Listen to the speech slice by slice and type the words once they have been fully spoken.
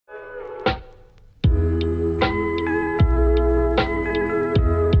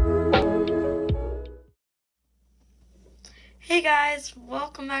guys,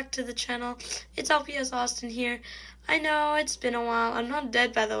 welcome back to the channel. It's LPS Austin here. I know it's been a while. I'm not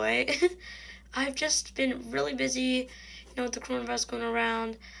dead, by the way. I've just been really busy, with the coronavirus going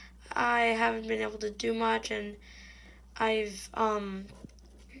around. I haven't been able to do much, and I don't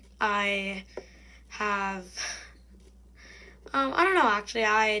know, actually.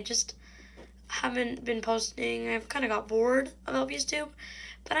 I just haven't been posting. I've kind of got bored of LPS Tube,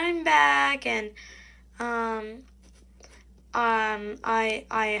 but I'm back, and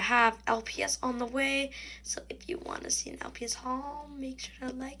I have LPS on the way, so if you want to see an LPS haul, make sure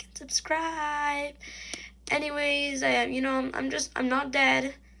to like and subscribe. Anyways, I'm not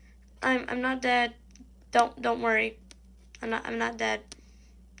dead. I'm not dead. Don't worry. I'm not dead.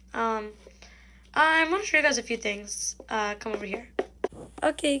 I want to show you guys a few things. Come over here.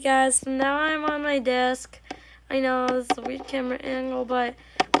 Okay, guys. So now I'm on my desk. I know it's a weird camera angle, but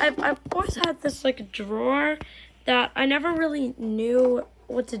I've always had this like drawer that I never really knew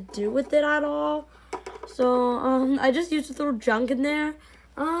what to do with it at all. So I just used to throw junk in there.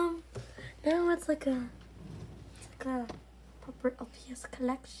 Now it's like a proper LPS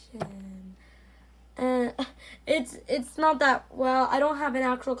collection. And it's not that well. I don't have an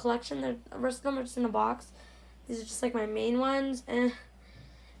actual collection. The rest of them are just in a box. These are just like my main ones, and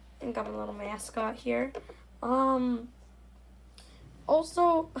got my little mascot here.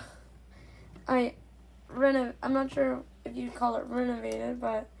 Also, I'm not sure if you'd call it renovated,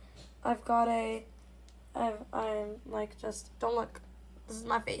 but I've got I'm like, just don't look. This is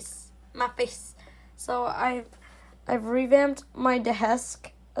my face. So I've revamped my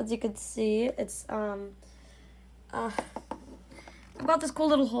desk, as you can see. It's I've got this cool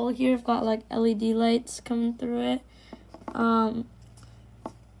little hole here. I've got like LED lights coming through it.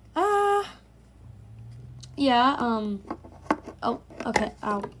 Yeah. Oh, okay.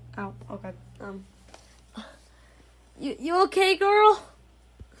 Ow, okay. You okay, girl?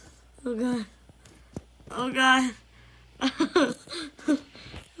 Oh God.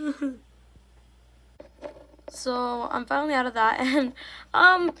 So I'm finally out of that, and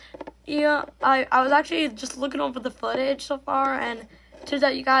yeah, I was actually just looking over the footage so far, and it turns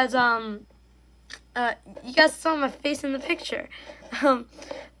out you guys saw my face in the picture.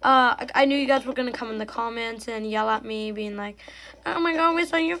 I knew you guys were gonna come in the comments and yell at me, being like, "Oh my God, we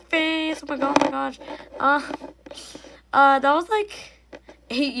saw your face! Oh my gosh!" That was like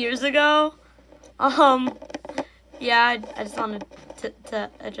 8 years ago. Yeah, I just wanted to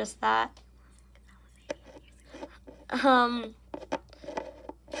address that.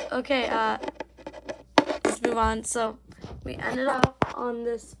 Okay, let's move on. So we ended up on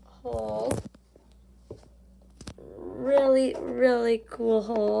this hole. Really cool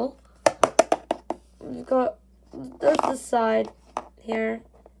hole. We've got, there's the side here.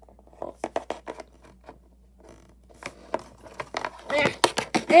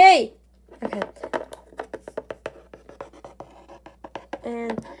 Hey! Okay.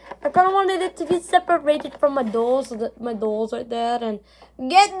 And I kind of wanted it to be separated from my doll, so that my doll's right there, and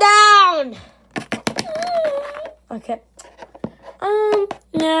get down! Okay.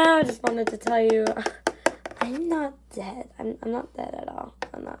 Yeah, I just wanted to tell you, I'm not dead. I'm not dead at all.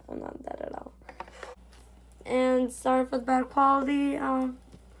 I'm not dead at all. And sorry for the bad quality.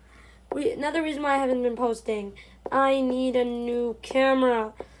 Another reason why I haven't been posting, I need a new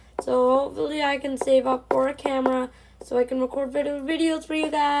camera. So hopefully I can save up for a camera so I can record videos for you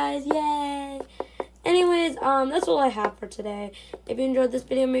guys. Yay! Anyways, that's all I have for today. If you enjoyed this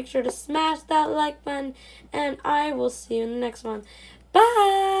video, make sure to smash that like button, and I will see you in the next one.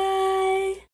 Bye!